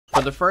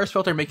For the first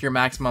filter, make your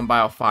maximum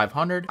buyout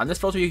 500. On this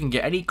filter, you can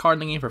get any card in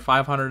the game for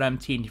 500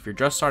 MT, and if you're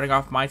just starting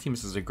off my team,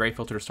 this is a great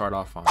filter to start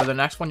off on. For the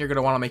next one, you're going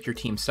to want to make your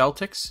team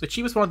Celtics. The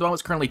cheapest one at the moment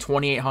is currently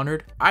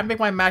 2,800. I'd make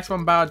my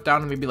maximum buyout down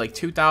to maybe like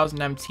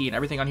 2,000 MT, and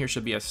everything on here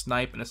should be a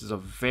Snipe, and this is a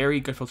very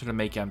good filter to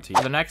make MT.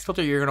 For the next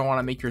filter, you're going to want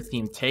to make your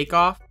theme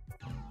Takeoff.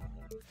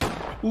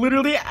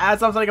 Literally,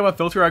 as I'm setting up a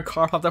filter, a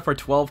car popped up for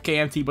 12k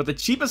MT, but the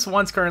cheapest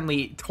one's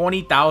currently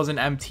 20,000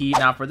 MT.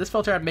 Now, for this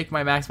filter, I'd make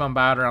my maximum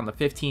buyout around the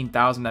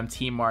 15,000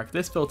 MT mark.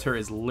 This filter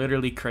is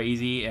literally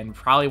crazy and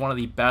probably one of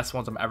the best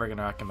ones I'm ever going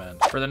to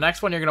recommend. For the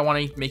next one, you're going to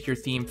want to make your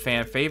theme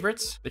Fan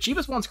Favorites. The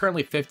cheapest one's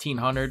currently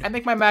 1,500. I'd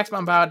make my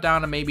maximum buyout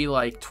down to maybe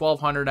like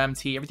 1,200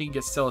 MT. Everything you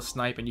get still a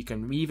Snipe, and you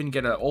can even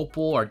get an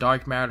Opal or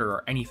Dark Matter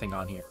or anything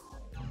on here.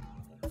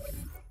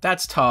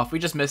 That's tough. We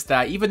just missed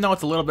that. Even though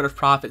it's a little bit of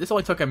profit, this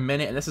only took a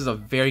minute, and this is a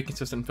very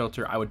consistent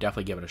filter. I would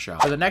definitely give it a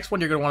shot. For the next one,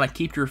 you're going to want to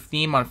keep your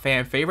theme on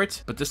Fan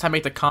Favorites, but this time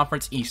make the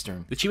Conference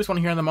Eastern. The cheapest one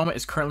here in the moment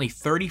is currently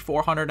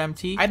 3,400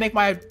 MT. I'd make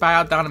my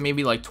buyout down to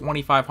maybe like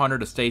 2,500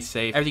 to stay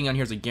safe. Everything on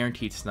here is a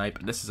guaranteed Snipe,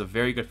 and this is a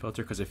very good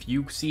filter because if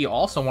you see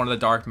also one of the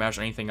Dark Mash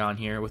or anything on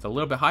here with a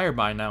little bit higher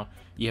buy now,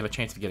 you have a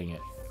chance of getting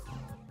it.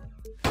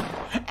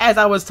 As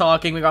I was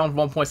talking, we got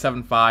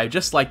 1.75,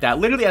 just like that.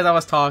 Literally, as I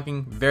was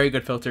talking, very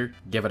good filter.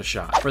 Give it a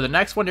shot. For the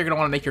next one, you're going to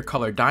want to make your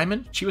color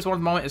Diamond. Cheapest one at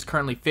the moment is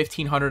currently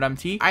 1,500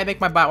 MT. I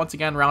make my buyout once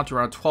again round to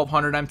around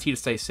 1,200 MT to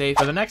stay safe.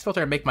 For the next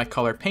filter, I make my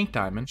color Pink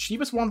Diamond.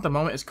 Cheapest one at the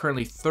moment is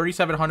currently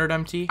 3,700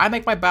 MT. I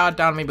make my buyout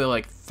down maybe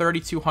like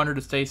 3,200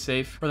 to stay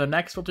safe. For the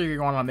next filter, you're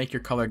going to want to make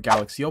your color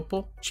Galaxy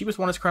Opal. Cheapest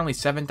one is currently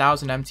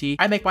 7,000 MT.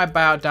 I make my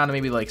buyout down to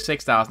maybe like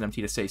 6,000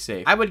 MT to stay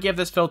safe. I would give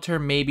this filter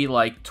maybe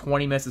like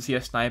 20 minutes to see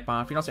a Snipe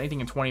on. If you don't see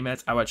anything in 20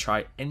 minutes, I would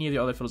try any of the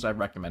other filters I've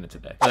recommended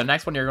today. For the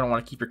next one, you're going to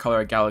want to keep your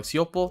color at Galaxy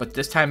Opal, but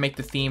this time make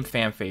the theme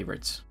Fan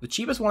Favorites. The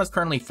cheapest one is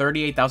currently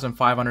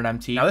 38,500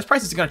 MT. Now this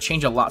price is going to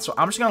change a lot, so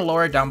I'm just going to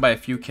lower it down by a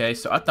few K.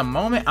 So at the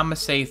moment, I'm going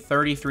to say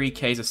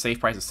 33K is a safe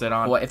price to sit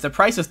on. Well, if the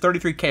price is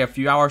 33K a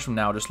few hours from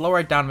now, just lower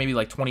it down maybe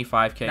like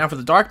 25K. Now for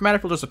the Dark Matter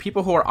filters, so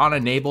people who are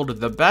unenabled,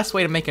 the best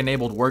way to make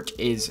enabled work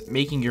is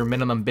making your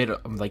minimum bid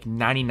of like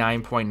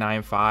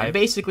 99.95. And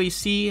basically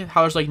see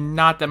how there's like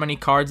not that many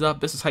cards up.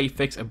 This is how you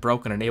fix a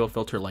broken enabled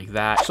filter like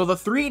that. So the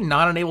three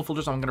non-enabled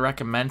filters I'm going to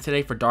recommend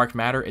today for Dark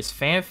Matter is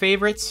Fan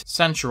Favorites,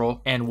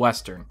 Central, and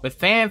Western. With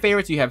Fan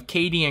Favorites, you have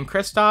KD and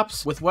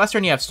Kristaps. With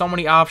Western, you have so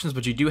many options,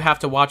 but you do have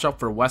to watch out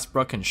for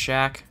Westbrook and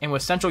Shaq. And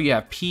with Central, you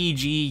have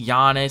PG,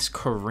 Giannis,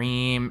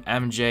 Kareem,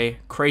 MJ.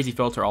 Crazy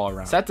filter all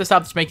around. Set this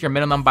up to make your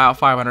minimum buyout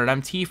 500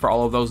 MT for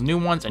all of those new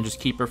ones and just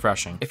keep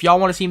refreshing. If y'all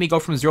want to see me go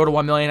from 0 to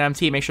 1 million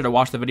MT, make sure to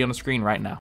watch the video on the screen right now.